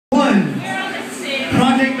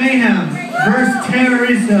Mayhem versus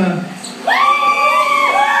Terrorista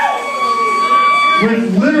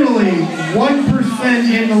with literally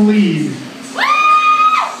 1% in the lead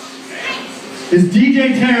is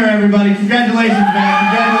DJ Terror, everybody. Congratulations, man.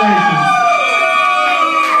 Congratulations.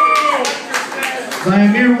 By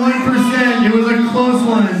a mere 1%, it was a close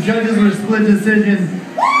one. Judges were split decision,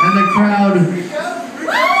 and the crowd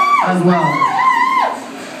as well.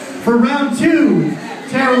 For round 2,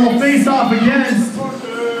 Terror will face off against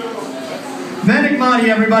Manic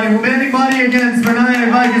Monty, everybody. Manic Monty against Vernaya,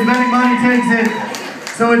 everybody, because Manic Monty takes it.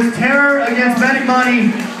 So it's Terror against Manic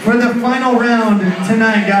Monty for the final round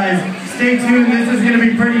tonight, guys. Stay tuned, this is going to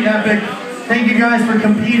be pretty epic. Thank you guys for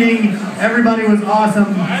competing. Everybody was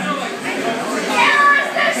awesome.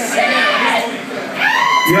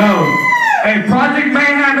 Yo, hey, Project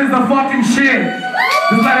Mayhem is the fucking shit.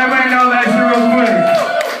 Just let everybody know that shit real quick.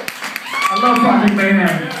 I love Project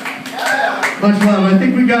Mayhem. Much love. I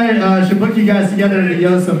think we should put you guys together at a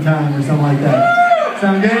Yo sometime or something like that.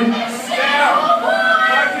 Sound good?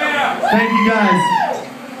 Thank you guys.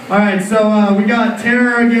 Alright, so we got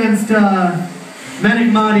Terror against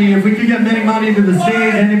Manic Monty. If we could get Manic Monty to the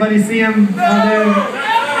stage, anybody see him out there?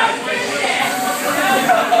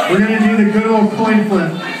 We're going to do the good old coin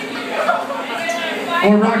flip.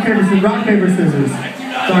 Or rock, paper, scissors. Rock, paper, scissors.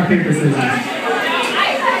 Rock, paper, scissors.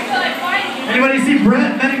 Anybody see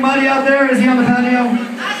Brett Manic Monty out there? Is he on the patio?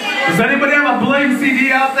 Does anybody have a Blame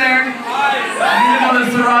CD out there? I need to know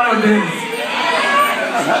the Serato days.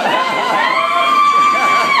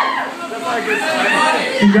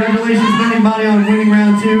 Congratulations, Manic Monty, on winning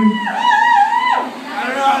round 2.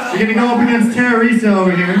 We're going to go up against Terrorista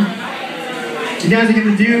over here. You guys are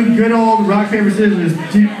going to do good old rock, paper, scissors.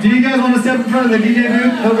 Do you guys want to step in front of the DJ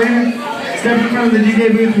booth over here? Step in front of the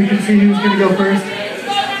DJ booth, we can see who's going to go first.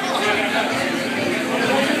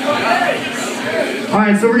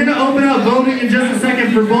 Alright, so we're going to open up voting in just a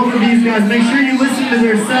second for both of these guys. Make sure you listen to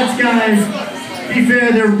their sets, guys. Be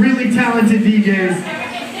fair, they're really talented DJs.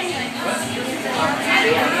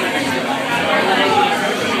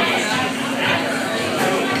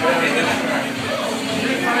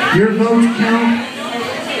 Your votes count,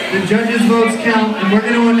 the judges' votes count, and we're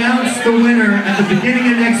going to announce the winner at the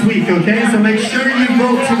beginning of next week, okay? So make sure you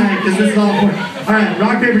vote tonight, because this is all important. Alright,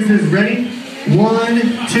 rock, paper, scissors, ready?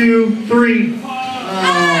 1, 2, 3. Oh,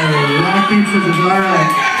 rock, paper, scissors,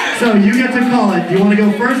 alright. So you get to call it. Do you want to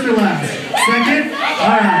go first or last? Second?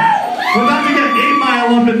 Alright. We're about to get 8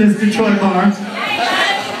 Mile up in this Detroit bar.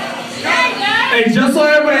 Hey, just so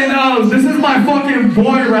everybody knows, this is my fucking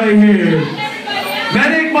boy right here.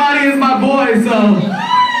 Manic Monty is my boy, so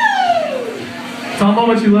tell him how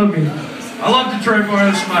much you love me. I love Detroit Bar,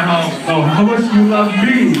 this is my home. Oh, how much you love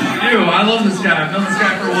me? I love this guy. I've known this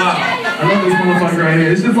guy for a while. I love this motherfucker right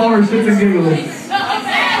here. It's just all our shits and giggles.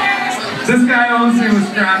 This guy owns me with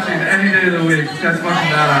scratching any day of the week. This guy's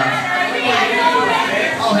fucking badass.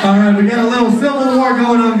 Alright, we got a little civil war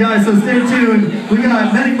going on, guys, so stay tuned. We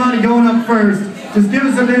got Manic Monty going up first. Just give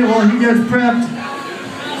us a minute while he gets prepped.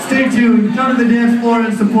 Stay tuned, come to the dance floor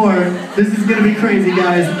and support. This is going to be crazy,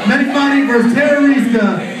 guys. Manic Monty versus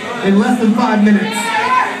Terrorista in less than 5 minutes.